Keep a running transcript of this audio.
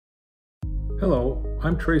Hello,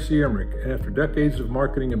 I'm Tracy Emerick, and after decades of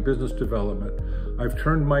marketing and business development, I've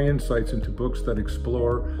turned my insights into books that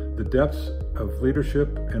explore the depths of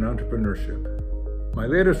leadership and entrepreneurship. My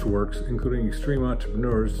latest works, including Extreme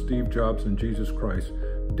Entrepreneurs, Steve Jobs and Jesus Christ,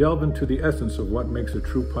 delve into the essence of what makes a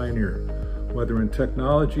true pioneer, whether in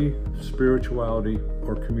technology, spirituality,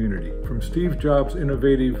 or community. From Steve Jobs'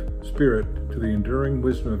 innovative spirit to the enduring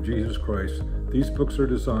wisdom of Jesus Christ, these books are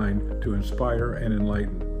designed to inspire and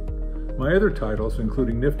enlighten. My other titles,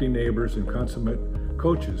 including Nifty Neighbors and Consummate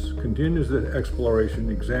Coaches, continues the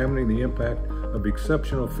exploration examining the impact of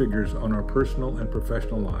exceptional figures on our personal and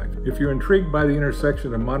professional lives. If you're intrigued by the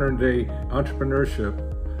intersection of modern-day entrepreneurship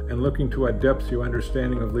and looking to add depth to your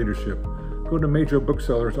understanding of leadership, go to major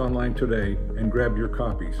booksellers online today and grab your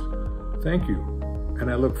copies. Thank you,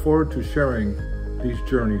 and I look forward to sharing these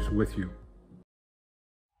journeys with you.